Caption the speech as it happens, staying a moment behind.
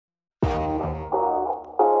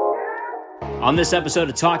On this episode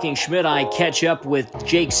of Talking Schmidt, I catch up with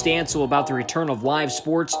Jake Stansel about the return of live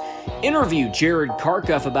sports, interview Jared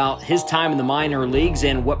Karkuff about his time in the minor leagues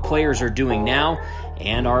and what players are doing now,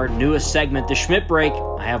 and our newest segment, The Schmidt Break.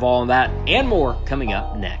 I have all of that and more coming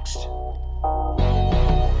up next.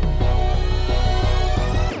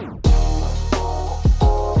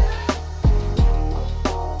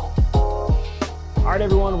 All right,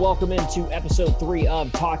 everyone, welcome into episode 3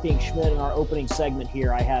 of Talking Schmidt. In our opening segment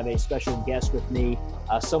here, I have a special guest with me,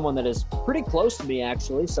 someone that is pretty close to me,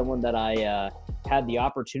 actually, someone that I had the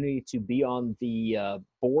opportunity to be on the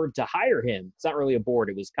board to hire him. It's not really a board.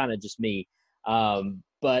 It was kind of just me.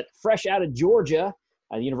 But fresh out of Georgia,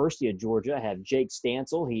 the University of Georgia, I have Jake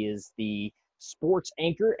Stansel. He is the sports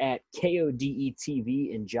anchor at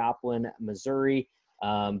KODE-TV in Joplin, Missouri.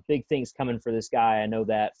 Big things coming for this guy. I know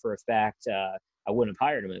that for a fact. I wouldn't have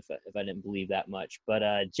hired him if I didn't believe that much. But,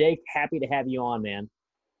 Jake, happy to have you on, man.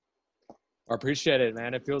 I appreciate it,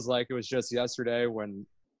 man. It feels like it was just yesterday when,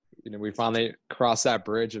 we finally crossed that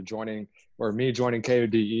bridge of me joining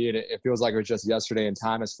KODE, and it feels like it was just yesterday, and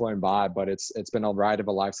time has flown by, but it's been a ride of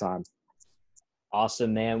a lifetime.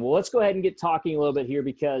 Awesome, man. Well, let's go ahead and get talking a little bit here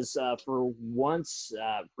because for once,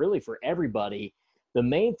 really for everybody, the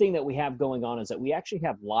main thing that we have going on is that we actually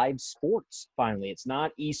have live sports finally. It's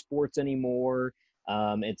not esports anymore.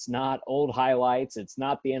 It's not old highlights. It's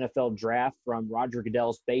not the NFL draft from Roger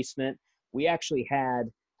Goodell's basement. We actually had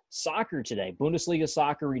soccer today. Bundesliga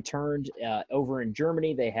soccer returned over in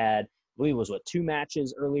Germany. They had, I believe it was, 2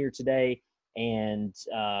 matches earlier today. And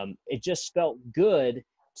it just felt good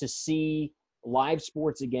to see live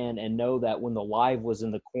sports again and know that when the live was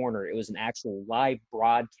in the corner, it was an actual live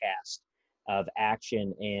broadcast of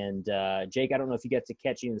action. And Jake, I don't know if you get to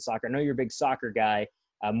catch any of the soccer. I know you're a big soccer guy,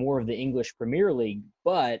 more of the English Premier League,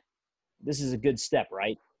 but this is a good step,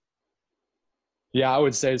 right? Yeah, I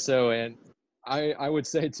would say so. And I would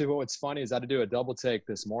say too, what's funny is I had to do a double take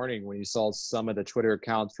this morning when you saw some of the Twitter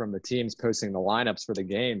accounts from the teams posting the lineups for the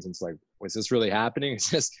games. And it's like, was this really happening?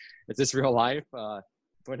 Is this real life?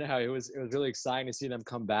 But no, it was really exciting to see them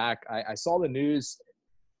come back. I saw the news.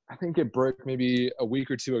 I think it broke maybe a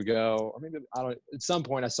week or two ago. At some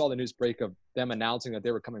point I saw the news break of them announcing that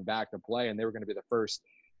they were coming back to play and they were going to be the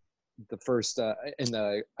first out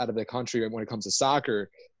of the country when it comes to soccer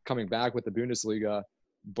coming back with the Bundesliga.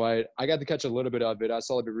 But I got to catch a little bit of it. I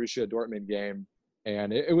saw the Borussia Dortmund game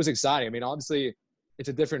and it was exciting. Obviously it's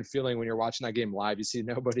a different feeling when you're watching that game live. You see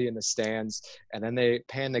nobody in the stands and then they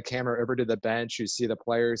pan the camera over to the bench. You see the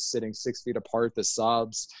players sitting 6 feet apart, the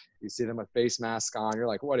subs. You see them with face masks on. You're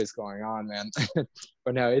like, what is going on, man?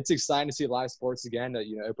 But no, it's exciting to see live sports again.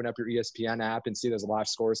 Open up your ESPN app and see those live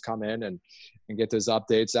scores come in and get those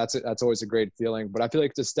updates. That's always a great feeling. But I feel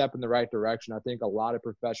like it's a step in the right direction. I think a lot of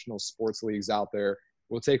professional sports leagues out there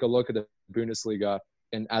will take a look at the Bundesliga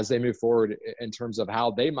and as they move forward in terms of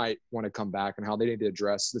how they might want to come back and how they need to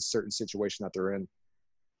address this certain situation that they're in.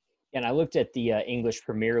 And I looked at the English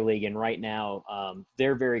Premier League, and right now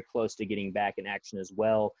they're very close to getting back in action as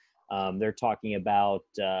well. They're talking about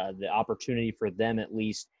the opportunity for them, at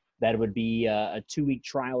least, that would be a 2-week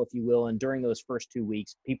trial, if you will. And during those first 2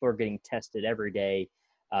 weeks, people are getting tested every day.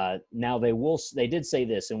 Now they did say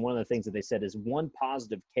this, and one of the things that they said is one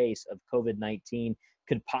positive case of COVID-19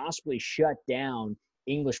 could possibly shut down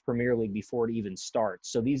English Premier League before it even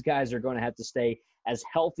starts. So these guys are going to have to stay as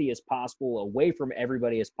healthy as possible, away from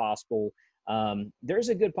everybody as possible. There's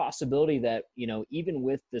a good possibility that, even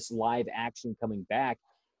with this live action coming back,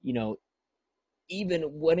 even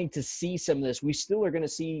wanting to see some of this, we still are going to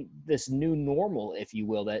see this new normal, if you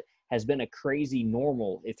will, that has been a crazy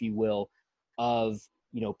normal, if you will, of,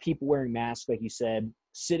 people wearing masks, like you said,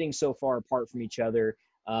 sitting so far apart from each other.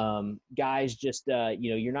 Guys just,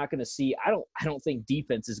 you're not going to see, I don't think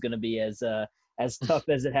defense is going to be as tough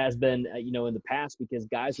as it has been, in the past, because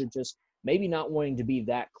guys are just maybe not wanting to be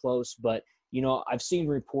that close. But, I've seen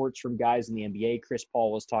reports from guys in the NBA. Chris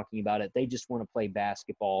Paul was talking about it. They just want to play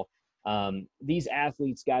basketball. These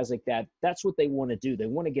athletes, guys like that, that's what they want to do. They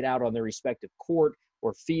want to get out on their respective court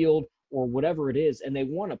or field or whatever it is, and they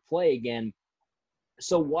want to play again.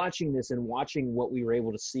 So watching this and watching what we were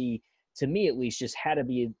able to see, to me at least, just had to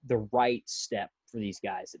be the right step for these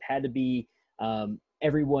guys. It had to be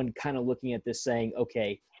everyone kind of looking at this saying,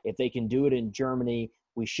 okay, if they can do it in Germany,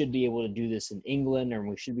 we should be able to do this in England, or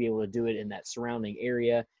we should be able to do it in that surrounding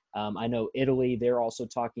area. I know Italy, they're also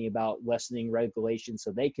talking about lessening regulations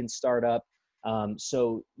so they can start up. I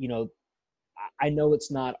know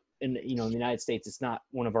it's not in the United States, it's not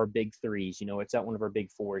one of our big threes, it's not one of our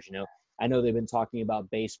big fours. I know they've been talking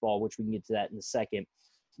about baseball, which we can get to that in a second.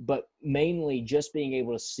 but mainly just being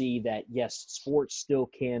able to see that, yes, sports still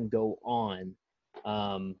can go on.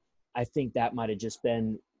 I think that might have just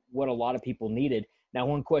been what a lot of people needed. Now,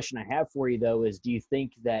 one question I have for you, though, is do you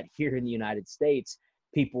think that here in the United States,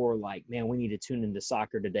 people are like, man, we need to tune into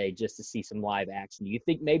soccer today just to see some live action? Do you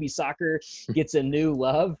think maybe soccer gets a new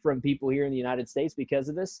love from people here in the United States because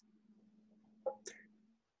of this?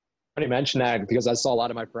 Funny you mention that, because I saw a lot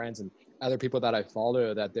of my friends and other people that I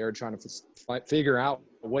follow that they're trying to figure out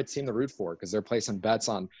what team to root for, because they're placing bets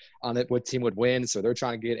on it, what team would win. So they're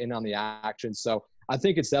trying to get in on the action. So I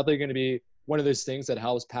think it's definitely going to be one of those things that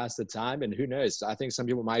helps pass the time. And who knows? I think some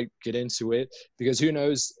people might get into it, because who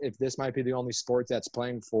knows if this might be the only sport that's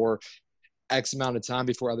playing for X amount of time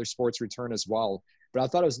before other sports return as well. But I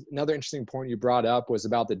thought it was another interesting point you brought up was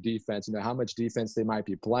about the defense, how much defense they might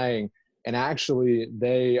be playing. And actually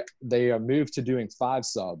they moved to doing 5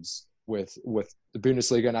 subs with the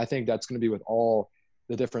Bundesliga. And I think that's going to be with all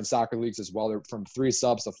the different soccer leagues as well. They're from 3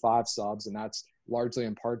 subs to 5 subs. And that's largely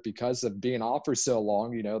in part because of being off for so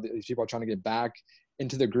long. These people are trying to get back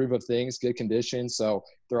into the groove of things, get conditioned. So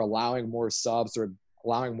they're allowing more subs. They're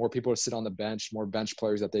allowing more people to sit on the bench, more bench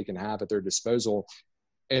players that they can have at their disposal.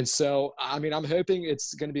 And so, I mean, I'm hoping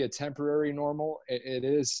it's going to be a temporary normal. It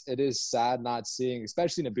is sad not seeing,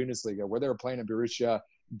 especially in the Bundesliga, where they were playing in Borussia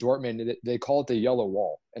Dortmund. They call it the yellow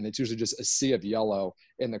wall, and it's usually just a sea of yellow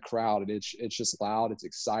in the crowd. And it's just loud, it's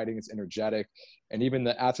exciting, it's energetic. And even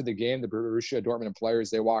after the game, the Borussia Dortmund players,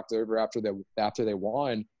 they walked over after they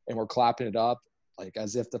won and were clapping it up like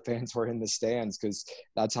as if the fans were in the stands, because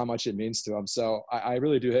that's how much it means to them. So I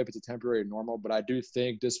really do hope it's a temporary normal, but I do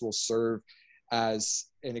think this will serve as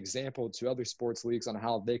an example to other sports leagues on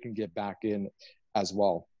how they can get back in as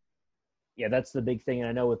well. Yeah, that's the big thing. And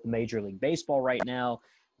I know with the Major League Baseball right now,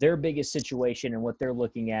 their biggest situation and what they're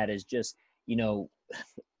looking at is just,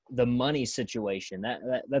 the money situation.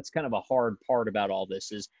 That's kind of a hard part about all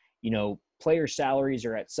this is, player salaries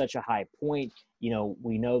are at such a high point.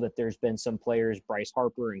 We know that there's been some players, Bryce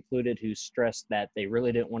Harper included, who stressed that they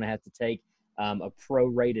really didn't want to have to take a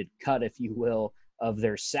prorated cut, if you will, of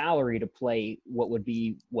their salary to play what would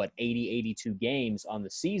be 80, 82 games on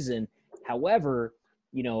the season. However,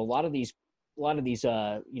 a lot of these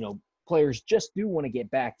players just do want to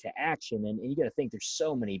get back to action. And you got to think there's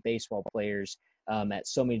so many baseball players at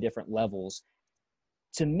so many different levels.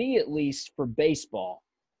 To me, at least for baseball,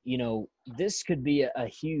 this could be a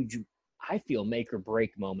huge, I feel, make or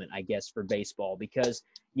break moment, I guess, for baseball, because,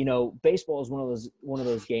 baseball is one of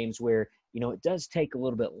those games where, it does take a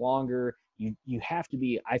little bit longer. You have to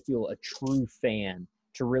be, I feel, a true fan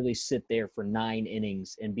to really sit there for 9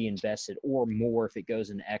 innings and be invested, or more if it goes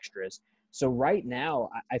into extras. So right now,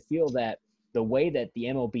 I feel that the way that the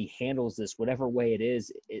MLB handles this, whatever way it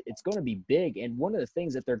is, it's going to be big. And one of the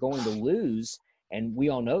things that they're going to lose, and we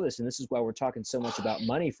all know this, and this is why we're talking so much about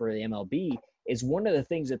money for the MLB, is one of the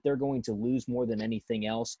things that they're going to lose more than anything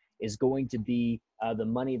else is going to be the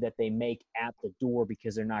money that they make at the door,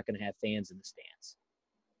 because they're not going to have fans in the stands.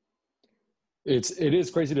 It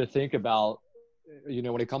is crazy to think about,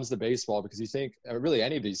 when it comes to baseball, because you think really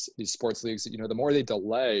any of these sports leagues, the more they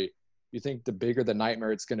delay, you think the bigger the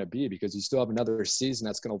nightmare it's going to be, because you still have another season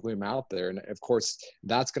that's going to loom out there. And of course,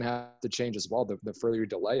 that's going to have to change as well, the further you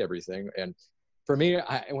delay everything. And for me,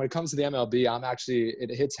 when it comes to the MLB,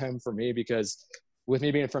 it hits home for me, because with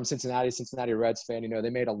me being from Cincinnati Reds fan, they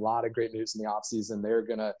made a lot of great moves in the offseason. They're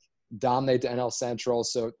going to dominate the NL Central.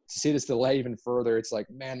 So to see this delay even further, it's like,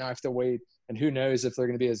 man, now I have to wait. And who knows if they're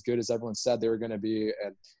going to be as good as everyone said they were going to be.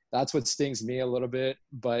 And that's what stings me a little bit.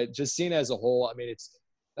 But just seeing it as a whole, I mean,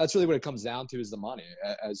 that's really what it comes down to, is the money,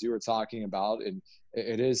 as you were talking about. And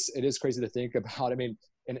it is crazy to think about. I mean,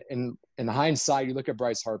 in hindsight, you look at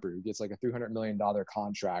Bryce Harper, who gets like a $300 million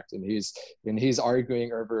contract, and he's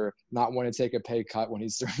arguing over not wanting to take a pay cut when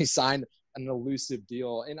he's signed an elusive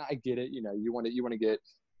deal. And I get it. You want to get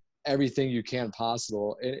everything you can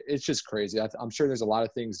possible. It's just crazy. I'm sure there's a lot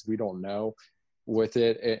of things we don't know with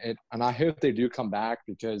it. And I hope they do come back,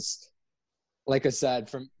 because like I said,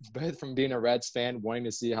 from being a Reds fan, wanting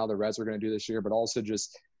to see how the Reds are going to do this year, but also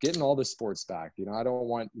just getting all the sports back. I don't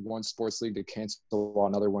want one sports league to cancel while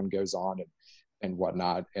another one goes on and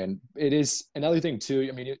whatnot. And it is another thing too.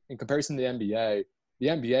 I mean, in comparison to the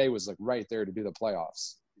NBA was like right there to do the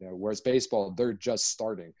playoffs, whereas baseball, they're just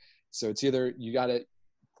starting. So it's either you got to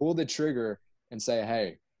pull the trigger and say,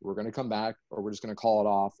 hey, we're going to come back, or we're just going to call it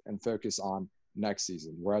off and focus on next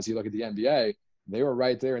season. Whereas you look at the NBA, they were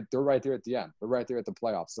right there. They're right there at the end. They're right there at the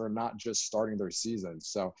playoffs. They're not just starting their season.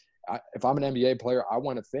 So if I'm an NBA player, I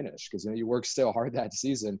want to finish, because you work so hard that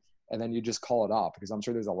season, and then you just call it off, because I'm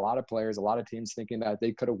sure there's a lot of players, a lot of teams thinking that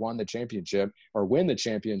they could have won the championship or win the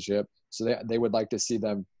championship. So they would like to see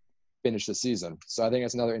them finish the season. So I think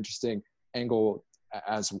that's another interesting angle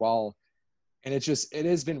as well. And it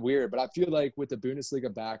has been weird, but I feel like with the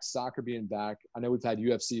Bundesliga back, soccer being back, I know we've had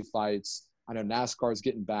UFC fights. I know NASCAR is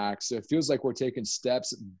getting back. So it feels like we're taking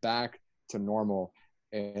steps back to normal.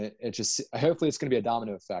 And it just, hopefully it's going to be a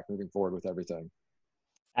domino effect moving forward with everything.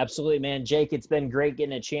 Absolutely, man. Jake, it's been great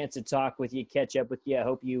getting a chance to talk with you, catch up with you. I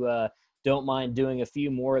hope you don't mind doing a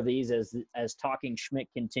few more of these as Talking Schmidt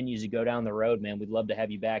continues to go down the road, man. We'd love to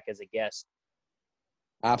have you back as a guest.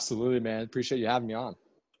 Absolutely, man. Appreciate you having me on.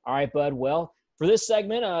 All right, bud. Well, for this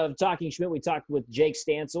segment of Talking Schmidt, we talked with Jake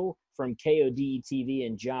Stansel from KODE-TV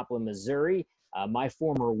in Joplin, Missouri. My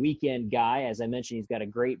former weekend guy. As I mentioned, he's got a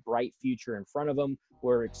great, bright future in front of him.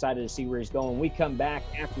 We're excited to see where he's going. When we come back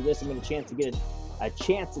after this, I'm going to get a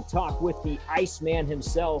chance to talk with the Iceman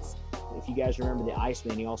himself. If you guys remember the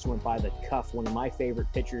Iceman, he also went by the Cuff, one of my favorite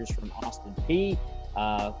pitchers from Austin Peay.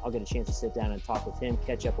 I'll get a chance to sit down and talk with him,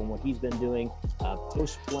 catch up on what he's been doing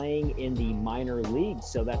post-playing in the minor leagues.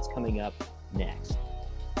 So that's coming up next.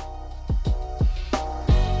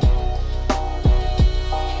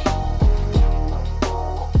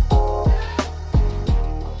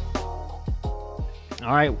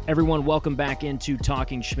 All right, everyone, welcome back into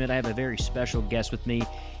Talking Schmidt. I have a very special guest with me.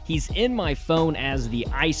 He's in my phone as the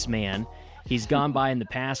Iceman. He's gone by in the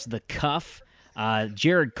past the Cuff.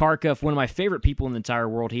 Jared Karkuff, one of my favorite people in the entire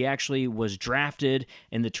world. He actually was drafted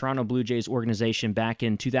in the Toronto Blue Jays organization back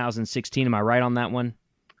in 2016. Am I right on that one?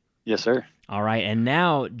 Yes, sir. All right, and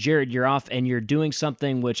now, Jared, you're off and you're doing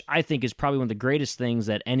something which I think is probably one of the greatest things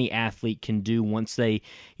that any athlete can do once they,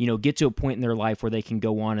 get to a point in their life where they can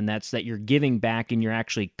go on, and that's that you're giving back and you're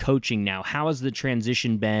actually coaching now. How has the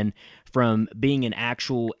transition been from being an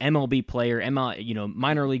actual MLB player,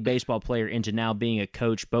 minor league baseball player, into now being a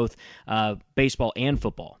coach, both baseball and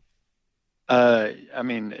football?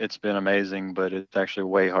 It's been amazing, but it's actually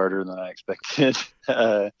way harder than I expected.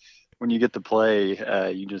 When you get to play,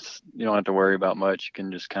 you don't have to worry about much. You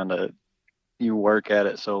can just you work at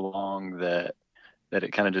it so long that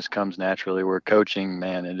it kind of just comes naturally. Where coaching,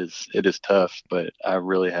 man, it is tough, but I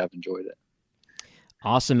really have enjoyed it.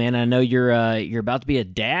 Awesome, man. I know you're about to be a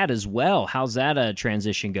dad as well. How's that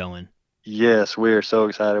transition going? Yes, we are so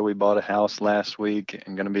excited. We bought a house last week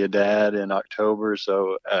and going to be a dad in October.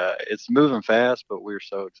 So it's moving fast, but we're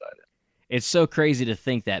so excited. It's so crazy to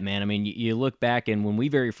think that, man. I mean, you look back, and when we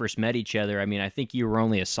very first met each other, I think you were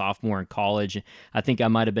only a sophomore in college. I think I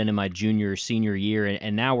might have been in my junior or senior year,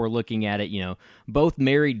 and now we're looking at it, both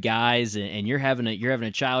married guys, and you're having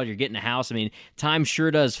a child, you're getting a house. I mean, time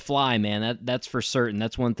sure does fly, man. That's for certain.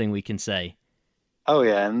 That's one thing we can say. Oh,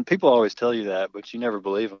 yeah, and people always tell you that, but you never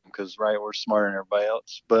believe them because, right, we're smarter than everybody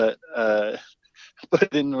else. But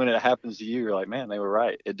then when it happens to you, you're like, man, they were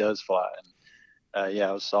right. It does fly. And,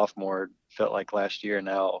 I was sophomore, felt like last year.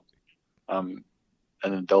 Now I'm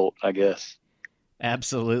an adult, I guess.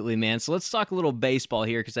 Absolutely, man. So let's talk a little baseball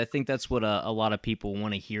here, because I think that's what a lot of people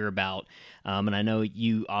want to hear about. And I know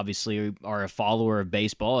you obviously are a follower of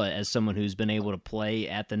baseball as someone who's been able to play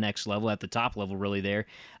at the next level, at the top level really there.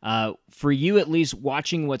 For you, at least,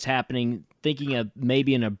 watching what's happening, thinking of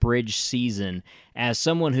maybe an abridged season, as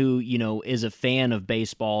someone who, is a fan of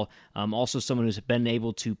baseball, also someone who's been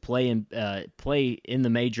able to play in the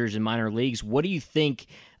majors and minor leagues, what do you think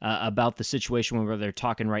about the situation where they're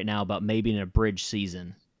talking right now about maybe an abridged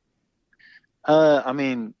season?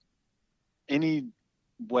 Any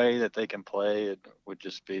way that they can play it would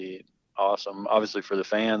just be awesome, obviously for the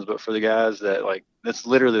fans, but for the guys that that's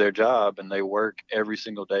literally their job and they work every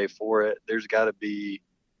single day for it. There's got to be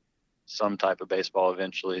some type of baseball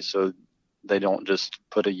eventually, so they don't just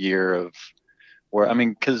put a year of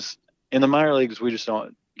because in the minor leagues we just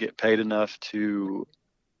don't get paid enough to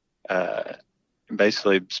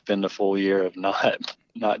basically spend a full year of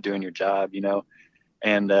not doing your job,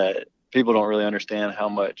 and people don't really understand how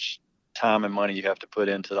much time and money you have to put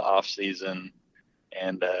into the off season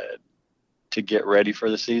and to get ready for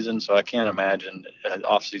the season. So I can't imagine an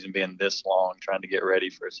off season being this long trying to get ready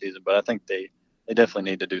for a season, but I think they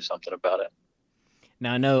definitely need to do something about it.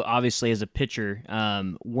 Now, I know, obviously, as a pitcher,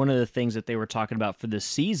 one of the things that they were talking about for this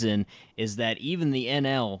season is that even the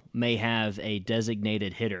NL may have a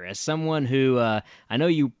designated hitter. As someone who, I know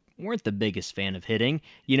you weren't the biggest fan of hitting,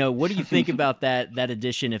 what do you think about that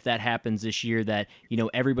addition, if that happens this year, that,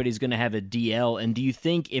 everybody's going to have a DL? And do you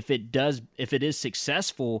think if it is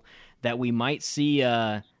successful, that we might see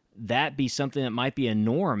that be something that might be a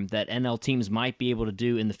norm that NL teams might be able to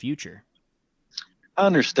do in the future? I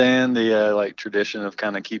understand the like tradition of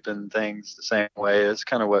kind of keeping things the same way. It's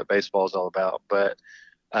kind of what baseball is all about. But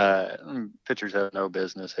pitchers have no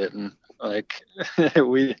business hitting. Like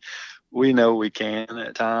we know we can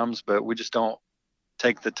at times, but we just don't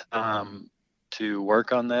take the time to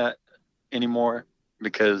work on that anymore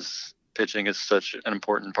because pitching is such an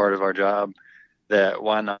important part of our job that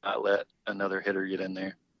why not let another hitter get in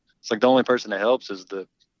there? It's like the only person that helps is the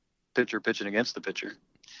pitcher pitching against the pitcher.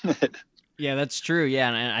 Yeah, that's true. Yeah,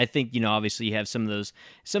 and I think obviously you have some of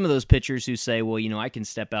those pitchers who say, well, I can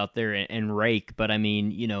step out there and rake, but I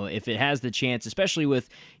mean, if it has the chance, especially with,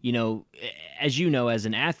 as as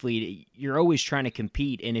an athlete, you're always trying to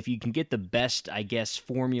compete, and if you can get the best, I guess,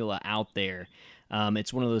 formula out there,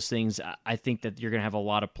 it's one of those things. I think that you're going to have a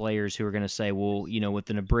lot of players who are going to say, well, with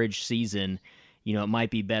an abridged season, it might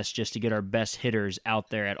be best just to get our best hitters out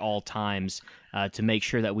there at all times to make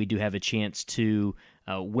sure that we do have a chance to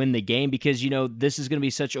win the game because, this is going to be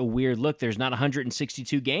such a weird look. There's not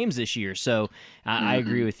 162 games this year. So I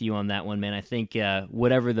agree with you on that one, man. I think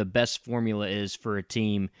whatever the best formula is for a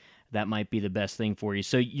team, that might be the best thing for you.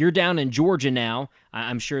 So you're down in Georgia now.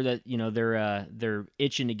 I'm sure that they're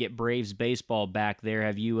itching to get Braves baseball back there.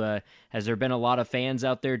 Have you? Has there been a lot of fans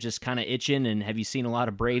out there just kind of itching? And have you seen a lot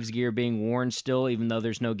of Braves gear being worn still, even though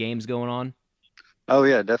there's no games going on? Oh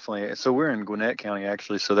yeah, definitely. So we're in Gwinnett County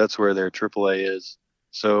actually. So that's where their AAA is.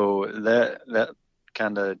 So that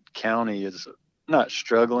kind of county is not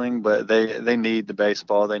struggling, but they need the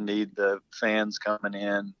baseball. They need the fans coming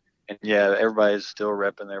in. And yeah, everybody's still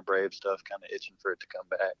repping their Brave stuff, kind of itching for it to come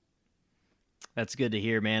back. That's good to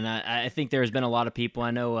hear, man. I think there's been a lot of people.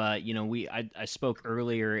 I know, I spoke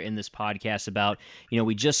earlier in this podcast about,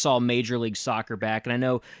 we just saw Major League Soccer back, and I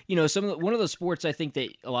know, one of those sports I think that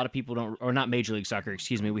a lot of people don't, or not Major League Soccer,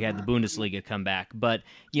 excuse me. We had the Bundesliga come back, but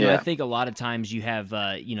I think a lot of times you have,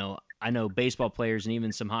 I know baseball players and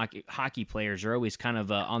even some hockey players are always kind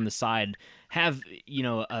of on the side, have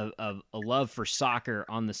a love for soccer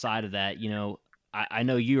on the side of that. I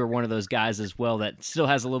know you are one of those guys as well that still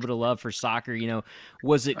has a little bit of love for soccer.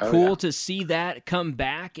 Was it cool to see that come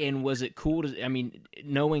back? And was it cool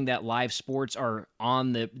knowing that live sports are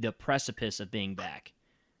on the precipice of being back?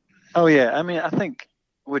 Oh yeah. I mean, I think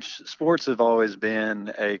which sports have always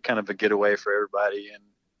been a kind of a getaway for everybody.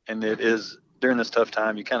 And it is during this tough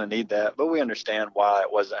time, you kind of need that, but we understand why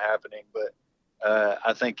it wasn't happening. But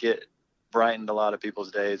I think it brightened a lot of people's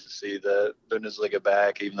days to see the Bundesliga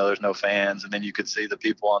back, even though there's no fans. And then you could see the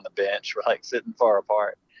people on the bench were like sitting far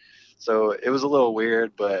apart. So it was a little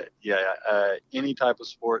weird, but yeah, any type of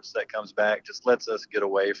sports that comes back just lets us get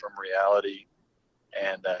away from reality.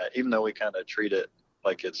 And even though we kind of treat it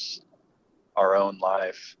like it's our own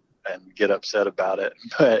life and get upset about it,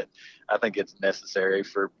 but I think it's necessary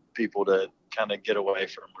for people to kind of get away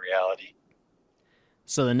from reality.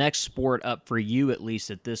 So the next sport up for you, at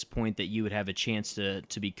least at this point, that you would have a chance to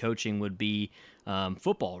be coaching would be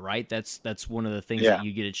football, right? That's one of the things that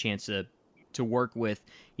you get a chance to work with.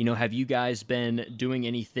 Have you guys been doing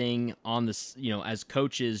anything on this, as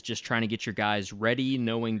coaches, just trying to get your guys ready,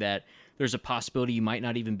 knowing that there's a possibility you might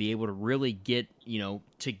not even be able to really get,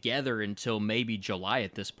 together until maybe July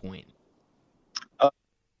at this point?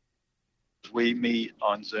 We meet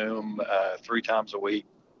on Zoom 3 times a week.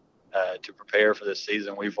 To prepare for this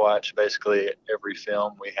season. We've watched basically every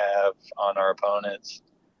film we have on our opponents.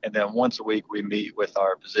 And then once a week we meet with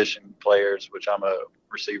our position players, which I'm a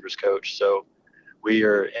receivers coach. So we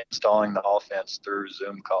are installing the offense through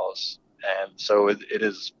Zoom calls. And so it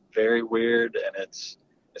is very weird and it's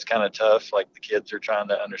kind of tough. Like the kids are trying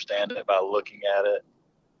to understand it by looking at it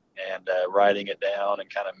and writing it down and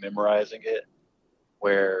kind of memorizing it.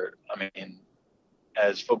 Where,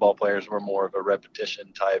 as football players, we're more of a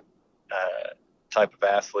repetition type of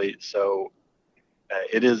athlete. So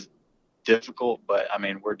it is difficult, but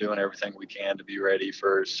we're doing everything we can to be ready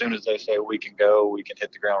for as soon as they say we can go, we can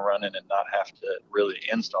hit the ground running and not have to really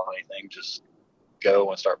install anything, just go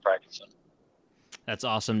and start practicing. That's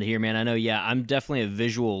awesome to hear, man. I know, I'm definitely a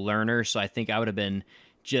visual learner, so I think I would have been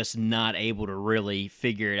just not able to really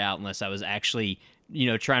figure it out unless I was actually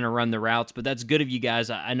trying to run the routes. But that's good of you guys.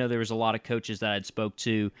 I know there was a lot of coaches that I'd spoke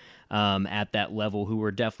to at that level who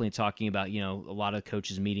were definitely talking about, a lot of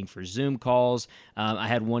coaches meeting for Zoom calls. I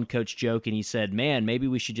had one coach joke and he said, man, maybe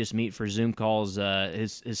we should just meet for Zoom calls.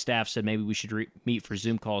 His staff said maybe we should meet for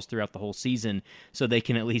Zoom calls throughout the whole season so they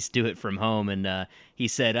can at least do it from home. And he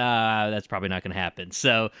said, that's probably not going to happen.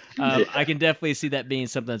 So I can definitely see that being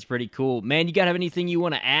something that's pretty cool. Man, you got to have anything you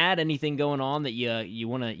want to add, anything going on that you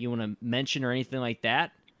want to mention or anything like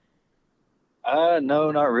that?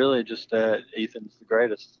 No, not really. Just Ethan's the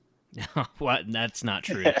greatest. Well, that's not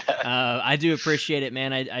true. I do appreciate it,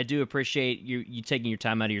 man. I do appreciate you taking your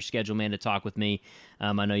time out of your schedule, man, to talk with me.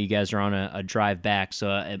 I know you guys are on a drive back,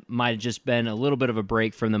 so it might have just been a little bit of a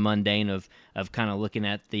break from the mundane of kind of looking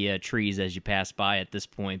at the trees as you pass by at this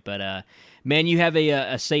point. But, man, you have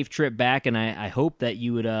a safe trip back, and I hope that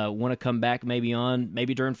you would want to come back maybe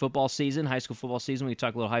during football season, high school football season. We can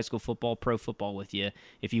talk a little high school football, pro football with you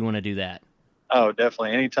if you want to do that. Oh,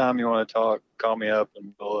 definitely. Anytime you want to talk, call me up,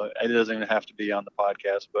 and it doesn't even have to be on the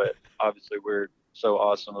podcast, but obviously we're so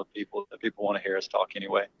awesome of people that people want to hear us talk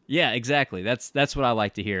anyway. Yeah, exactly. That's what I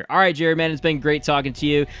like to hear. All right, Jared, man, it's been great talking to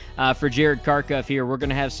you. For Jared Karkuff here, we're going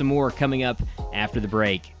to have some more coming up after the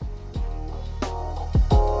break.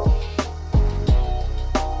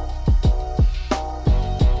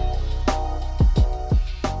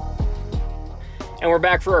 And we're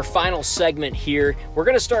back for our final segment here. We're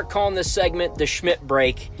going to start calling this segment the Schmidt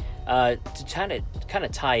Break to kind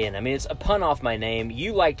of tie in. I mean, it's a pun off my name.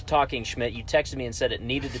 You liked Talking Schmidt. You texted me and said it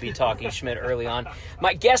needed to be Talking Schmidt early on.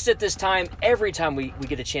 My guest at this time, every time we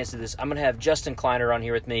get a chance to do this, I'm going to have Justin Kleiner on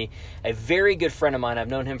here with me, a very good friend of mine. I've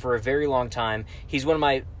known him for a very long time. He's one of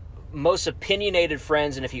my most opinionated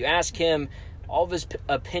friends, and if you ask him, all of his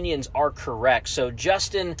opinions are correct. So,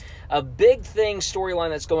 Justin, a big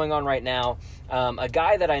storyline that's going on right now, a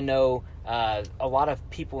guy that I know a lot of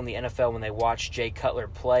people in the NFL, when they watch Jay Cutler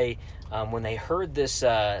play, when they heard this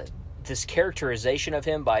characterization of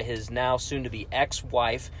him by his now soon-to-be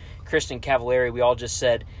ex-wife, Kristen Cavallari, we all just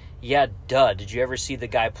said, yeah, duh, did you ever see the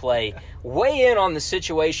guy play? Weigh in on the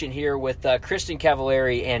situation here with Kristen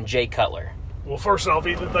Cavallari and Jay Cutler. Well, first off,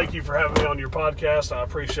 Ethan, thank you for having me on your podcast. I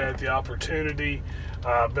appreciate the opportunity.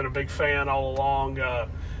 I've been a big fan all along.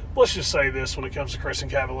 Let's just say this when it comes to Kristen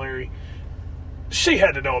Cavallari. She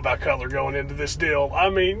had to know about Cutler going into this deal.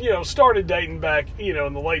 I mean, started dating back,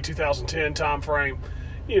 in the late 2010 time frame.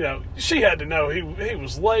 She had to know he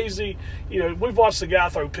was lazy. We've watched the guy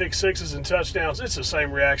throw pick sixes and touchdowns. It's the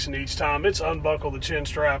same reaction each time. It's unbuckle the chin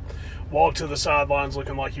strap, walk to the sidelines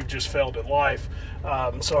looking like you've just failed at life.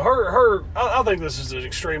 So I think this is an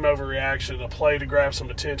extreme overreaction, a play to grab some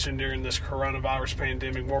attention during this coronavirus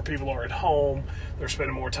pandemic. More people are at home. They're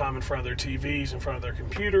spending more time in front of their TVs, in front of their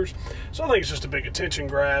computers. So I think it's just a big attention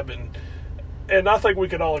grab, and I think we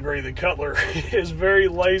can all agree that Cutler is very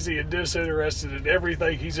lazy and disinterested in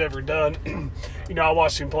everything he's ever done. I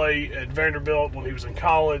watched him play at Vanderbilt when he was in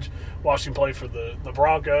college, watched him play for the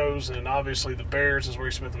Broncos, and obviously the Bears is where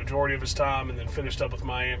he spent the majority of his time, and then finished up with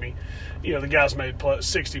Miami. The guy's made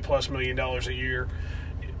 $60+ million a year,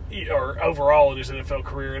 or overall in his NFL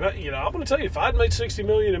career. And I'm going to tell you, if I'd made $60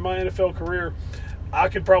 million in my NFL career, I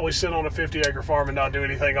could probably sit on a 50-acre farm and not do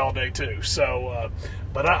anything all day too. So,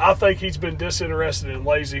 but I think he's been disinterested and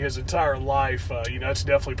lazy his entire life. It's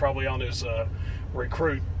definitely probably on his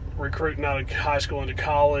recruiting out of high school into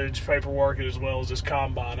college, paperwork, as well as his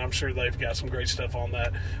combine. I'm sure they've got some great stuff on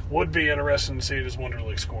that. Would be interesting to see his Wonder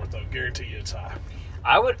League score, though. Guarantee you it's high.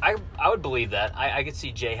 I would believe that. I could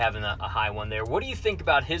see Jay having a high one there. What do you think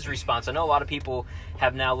about his response? I know a lot of people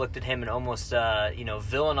have now looked at him and almost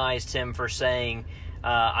villainized him for saying,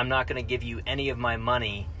 I'm not going to give you any of my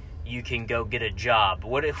money. You can go get a job.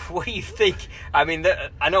 What do you think? I mean,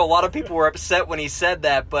 I know a lot of people were upset when he said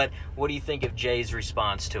that, but what do you think of Jay's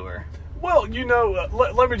response to her? Well,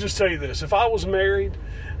 let me just tell you this. If I was married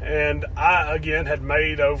and I, again, had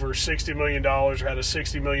made over $60 million or had a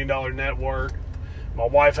 $60 million net worth, my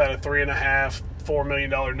wife had a $3.5, $4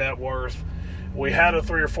 million net worth, we had a $3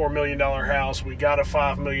 or $4 million house, we got a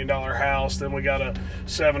 $5 million house, then we got a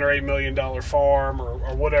 $7 or $8 million farm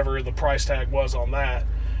or whatever the price tag was on that.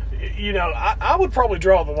 I would probably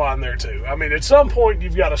draw the line there too. I mean, at some point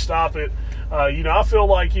you've got to stop it. I feel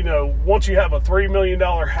like, once you have a $3 million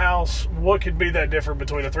house, what could be that different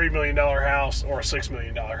between a $3 million house or a $6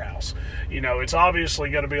 million house? It's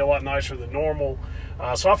obviously going to be a lot nicer than normal.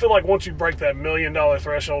 So I feel like once you break that $1 million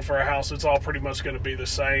threshold for a house, it's all pretty much going to be the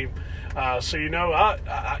same. As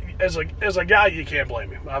a guy, you can't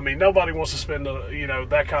blame him. I mean, nobody wants to spend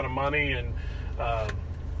that kind of money, and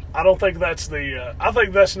I don't think that's I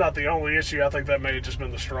think that's not the only issue. I think that may have just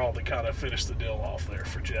been the straw that kind of finished the deal off there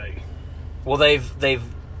for Jay. Well, they've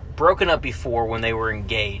broken up before when they were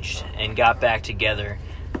engaged and got back together.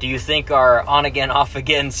 Do you think our on-again,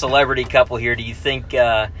 off-again celebrity couple here, do you think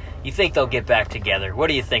they'll get back together? What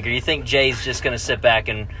do you think? Or do you think Jay's just going to sit back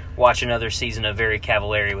and watch another season of Very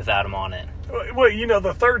Cavallari without him on it? Well,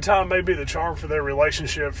 the third time may be the charm for their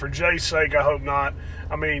relationship. For Jay's sake, I hope not.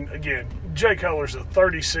 I mean, again, Jay Cutler's a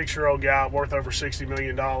 36-year-old guy worth over $60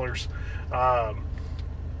 million.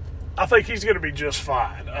 I think he's going to be just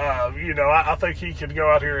fine. I think he could go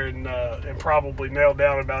out here and probably nail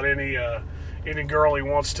down about any girl he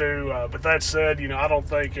wants to. But that said, I don't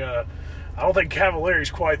think Cavallari's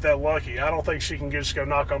quite that lucky. I don't think she can just go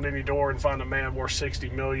knock on any door and find a man worth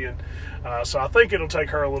 $60 million. So I think it'll take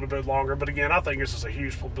her a little bit longer. But again, I think this is a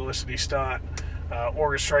huge publicity stunt.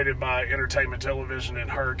 Orchestrated by Entertainment Television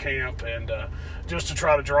and her camp, and just to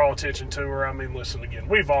try to draw attention to her. I mean, listen, again,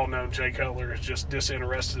 we've all known Jay Cutler is just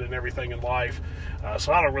disinterested in everything in life,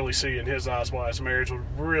 so I don't really see in his eyes why his marriage would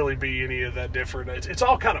really be any of that different. It's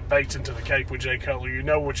all kind of baked into the cake with Jay Cutler. You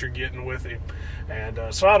know what you're getting with him, and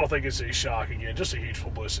so I don't think it's a shock. Again, just a huge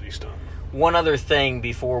publicity stunt. One other thing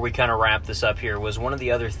before we kind of wrap this up here was one of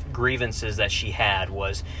the other grievances that she had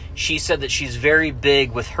was she said that she's very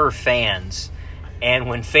big with her fans. And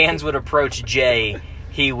when fans would approach Jay,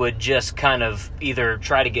 he would just kind of either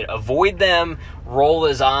try to avoid them, roll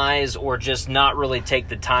his eyes, or just not really take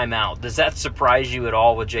the time out. Does that surprise you at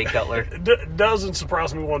all with Jay Cutler? Doesn't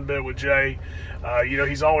surprise me one bit with Jay.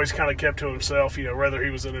 He's always kind of kept to himself, whether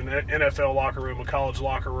he was in an NFL locker room, a college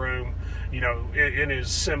locker room, in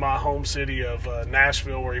his semi-home city of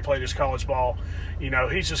Nashville where he played his college ball.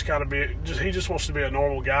 He's just he just wants to be a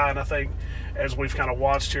normal guy. And I think as we've kind of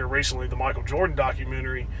watched here recently, the Michael Jordan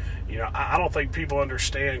documentary, I don't think people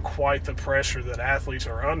understand quite the pressure that athletes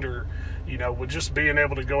are under, with just being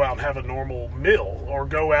able to go out and have a normal meal or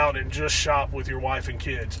go out and just shop with your wife and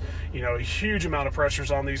kids. A huge amount of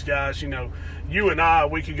pressures on these guys. You and I,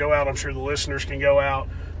 we could go out. I'm sure the listeners can go out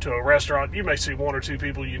to a restaurant. You may see one or two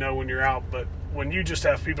people when you're out, but when you just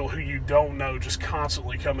have people who you don't know just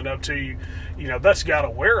constantly coming up to you, that's got to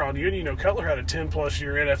wear on you. And, Cutler had a 10-plus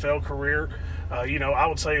year NFL career. I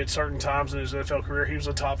would say at certain times in his NFL career, he was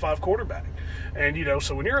a top 5 quarterback. And,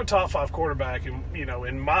 so when you're a top 5 quarterback, and,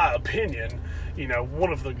 in my opinion,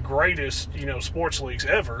 one of the greatest, sports leagues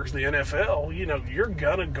ever, the NFL, you're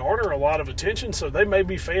going to garner a lot of attention. So they may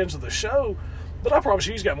be fans of the show, but I promise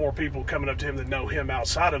you he's got more people coming up to him that know him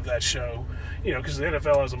outside of that show, because the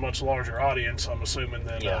NFL has a much larger audience, I'm assuming,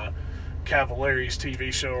 than Cavallari's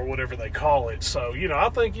TV show or whatever they call it. So, I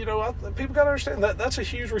think, people got to understand that that's a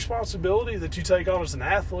huge responsibility that you take on as an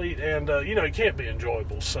athlete, and, it can't be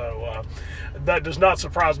enjoyable. So that does not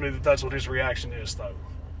surprise me that that's what his reaction is, though.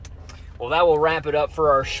 Well, that will wrap it up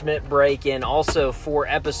for our Schmidt break, and also for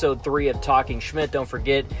episode 3 of Talking Schmidt. Don't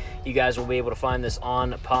forget, you guys will be able to find this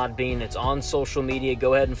on Podbean. It's on social media.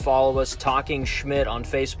 Go ahead and follow us, Talking Schmidt, on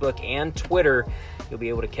Facebook and Twitter. You'll be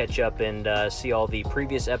able to catch up and see all the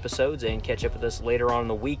previous episodes and catch up with us later on in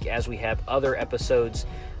the week as we have other episodes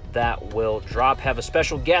that will drop. Have a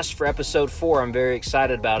special guest for episode 4. I'm very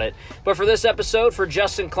excited about it. But for this episode, for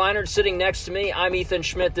Justin Kleinert sitting next to me, I'm Ethan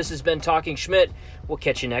Schmidt. This has been Talking Schmidt. We'll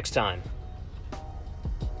catch you next time.